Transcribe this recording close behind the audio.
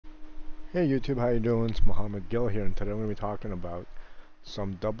Hey YouTube, how you doing? It's Muhammad Gill here, and today I'm going to be talking about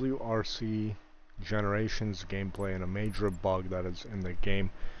some WRC Generations gameplay and a major bug that is in the game.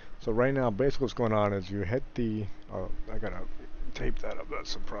 So right now, basically what's going on is you hit the... Oh, I gotta tape that up,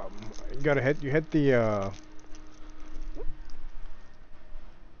 that's the problem. You hit the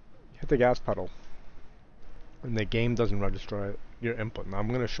gas pedal, and the game doesn't register your input. Now I'm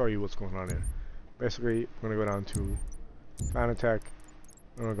going to show you what's going on here. Basically, I'm going to go down to fan attack,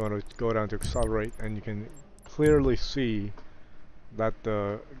 and we're going to go down to accelerate, and you can clearly see that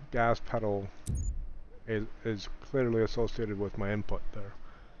the gas pedal is clearly associated with my input there.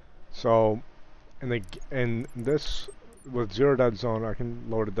 So in this with zero dead zone, I can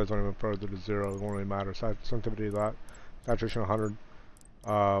lower the dead zone even further to zero. It won't really matter. Sensitivity to that, saturation 100.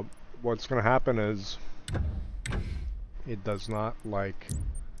 What's going to happen is it does not like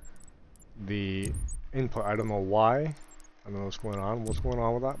the input. I don't know why. I don't know what's going on. What's going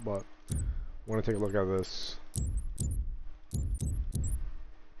on with that? But I want to take a look at this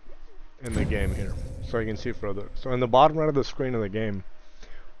in the game here, so you can see further. So in the bottom right of the screen of the game,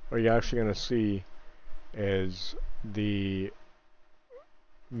 what you're actually going to see is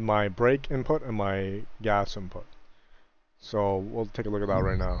my brake input and my gas input. So we'll take a look at that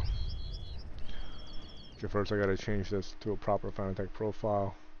right now. Okay, first I got to change this to a proper Fanatec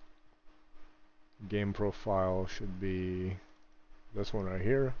profile. Game profile should be this one right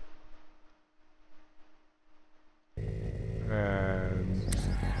here. And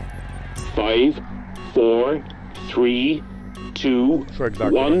 5, 4, 3, 2, sure,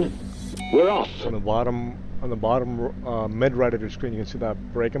 exactly 1. We're off. On the bottom mid right of your screen, you can see that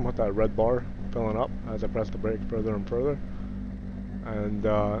brake input, that red bar filling up as I press the brake further and further. And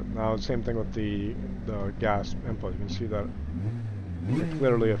now the same thing with the gas input. You can see that it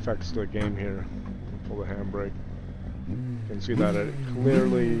clearly affects the game here. Pull the handbrake. You can see that it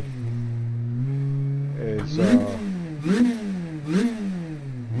clearly is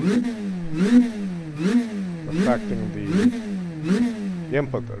affecting the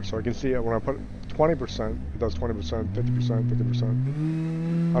input there. So I can see when I put 20%, it does 20%, 50%,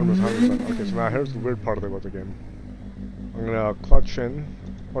 50%, 100%. Okay, so now here's the weird part about the game. I'm gonna clutch in,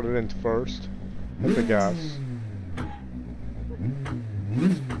 put it into first, hit the gas.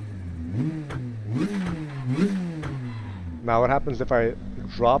 Now what happens if I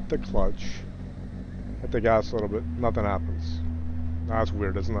drop the clutch, hit the gas a little bit, nothing happens. Now that's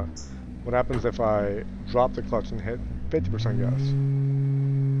weird, isn't it? What happens if I drop the clutch and hit 50% gas?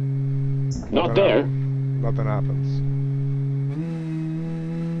 Not there. Nothing happens.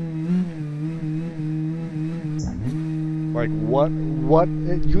 Like what,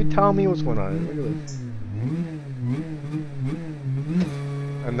 you tell me what's going on. Look at this.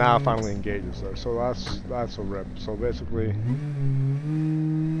 And now it finally engages there. So that's a rip. So basically,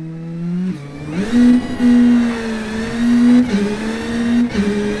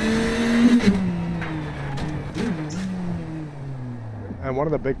 and one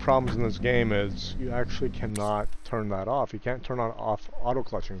of the big problems in this game is you actually cannot turn that off. You can't turn on off auto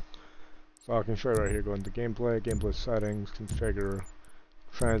clutching. So I can show you right here. Go into gameplay settings, configure,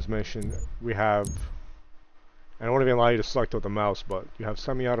 transmission. We have, and I won't even allow you to select with the mouse, but you have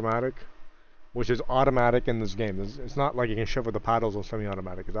semi-automatic, which is automatic in this game. It's not like you can shift with the paddles on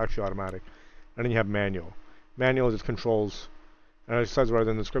semi-automatic. It's actually automatic. And then you have manual. Manual just controls, and it says right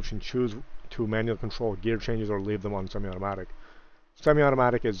in the description, choose to manual control gear changes or leave them on semi-automatic.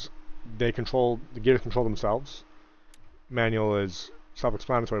 Semi-automatic is the gears control themselves. Manual is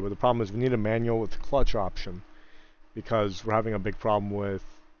self-explanatory, but the problem is we need a manual with the clutch option because we're having a big problem with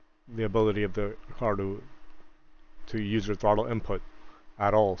the ability of the car to use your throttle input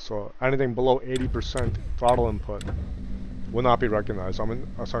at all. So anything below 80% throttle input will not be recognized. So I'm going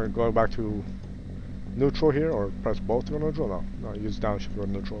to go back to neutral here, or press both to go neutral. No, use downshift to go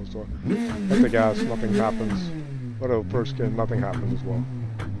neutral. So hit the gas, nothing happens. Go to first gear, nothing happens as well.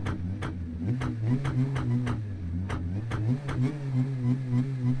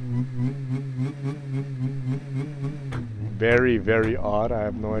 Very, very odd. I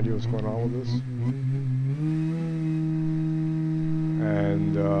have no idea what's going on with this.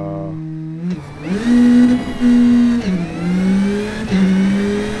 And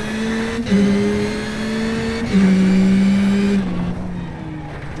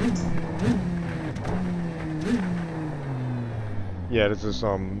yeah, this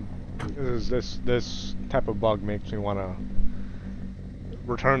type of bug makes me want to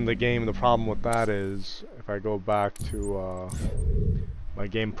return the game. The problem with that is if I go back to my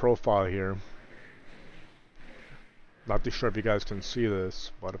game profile here, not too sure if you guys can see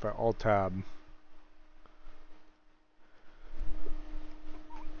this, but if I alt tab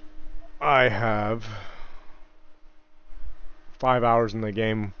I have 5 hours in the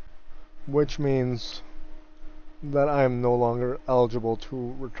game, which means that I am no longer eligible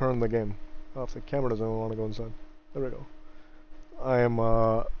to return the game. Oh, if the camera doesn't want to go inside. There we go. I am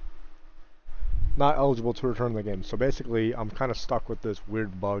not eligible to return the game. So basically, I'm kind of stuck with this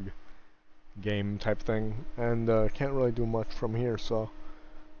weird bug game type thing, and can't really do much from here. So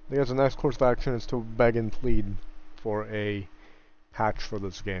I guess the next course of action is to beg and plead for a patch for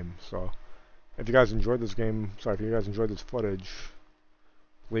this game. So if you guys enjoyed this game, sorry, if you guys enjoyed this footage,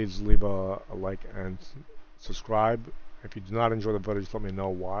 please leave a like and subscribe. If you do not enjoy the footage, let me know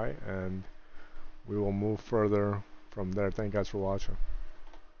why, and we will move further from there. Thank you guys for watching.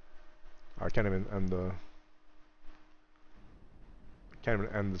 I can't even end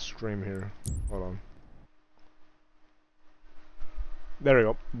the stream here. Hold on. There we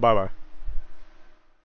go. Bye bye.